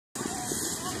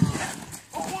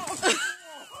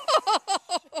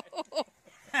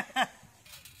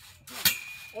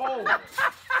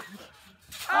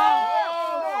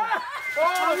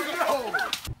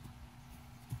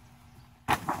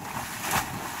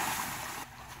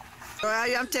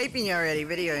I'm taping you already,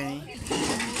 videoing you.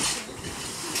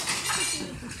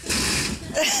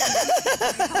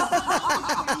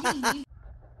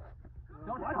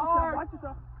 Watch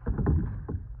yourself.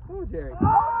 Oh, Jerry.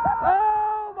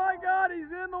 Oh my God,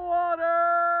 he's in the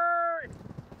water!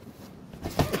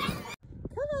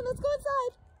 Come on, let's go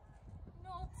inside.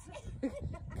 No.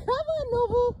 Come on,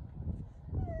 Noble.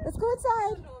 Let's go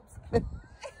inside.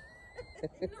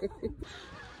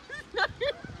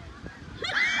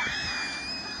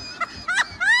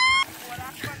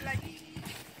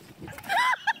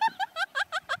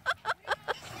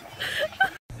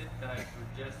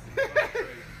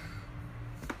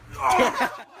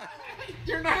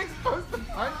 You're not supposed to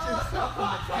punch yourself in the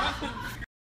back.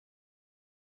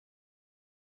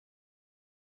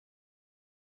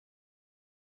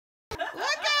 Look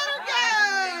at her go!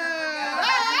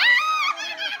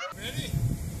 Ready?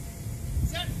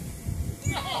 Set.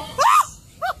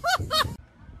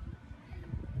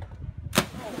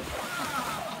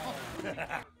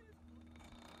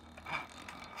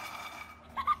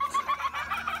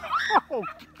 Oh,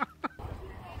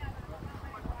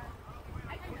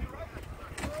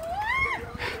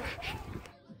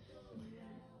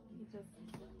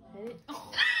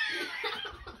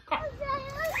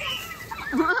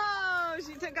 Whoa,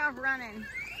 she took off running.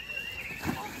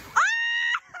 Ah!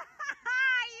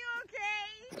 You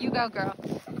okay? You go, girl.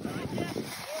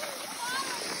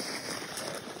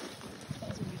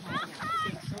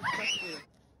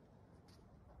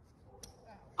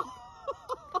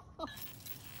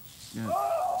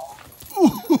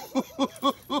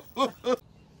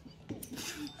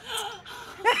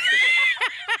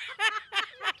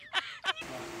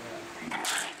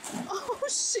 Oh,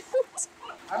 shoot.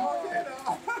 I'm okay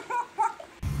now.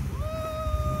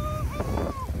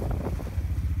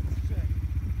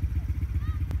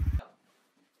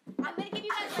 I'm gonna give you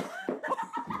my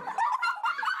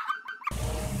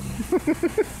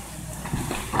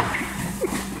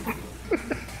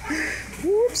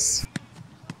whoops.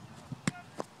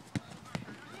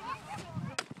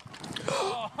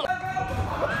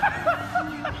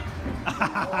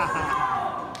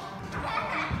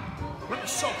 We're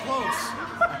so close.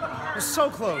 We're so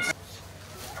close.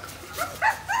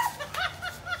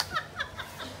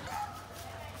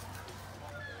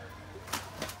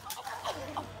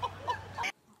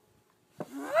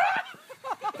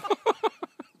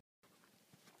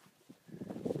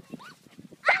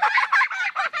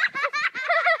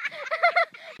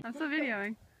 I'm still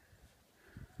videoing.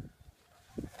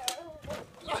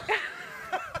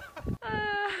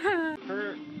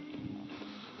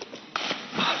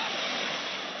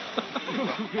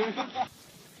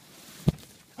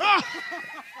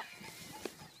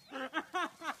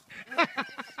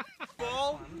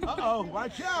 Uh-oh,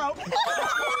 watch out.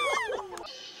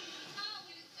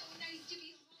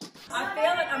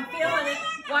 I'm feeling it.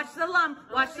 Watch the lump.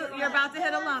 You're about to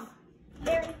hit a lump.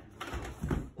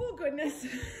 Oh, goodness.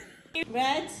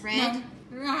 red. Red.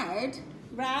 Red.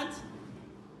 Red.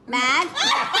 Mad.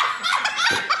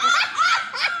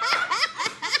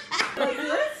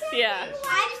 Yeah.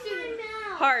 I just didn't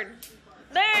know. Hard.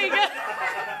 There you go.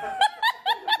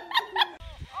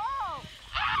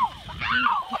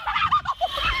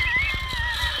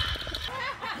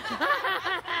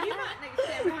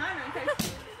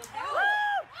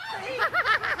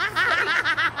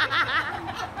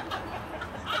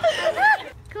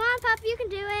 Come on, Pup, you can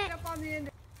do it. Up on the end.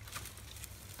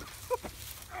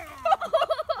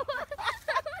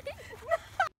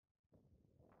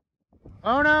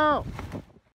 Oh no.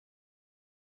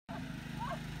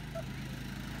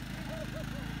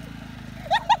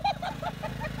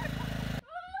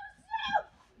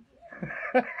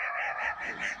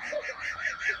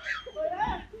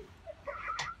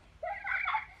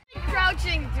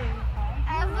 Crouching.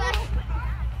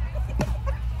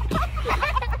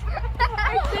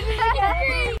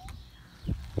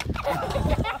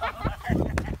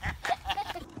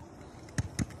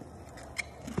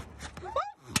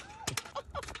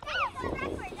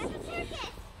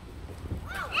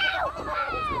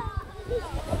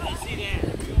 I see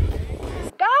that.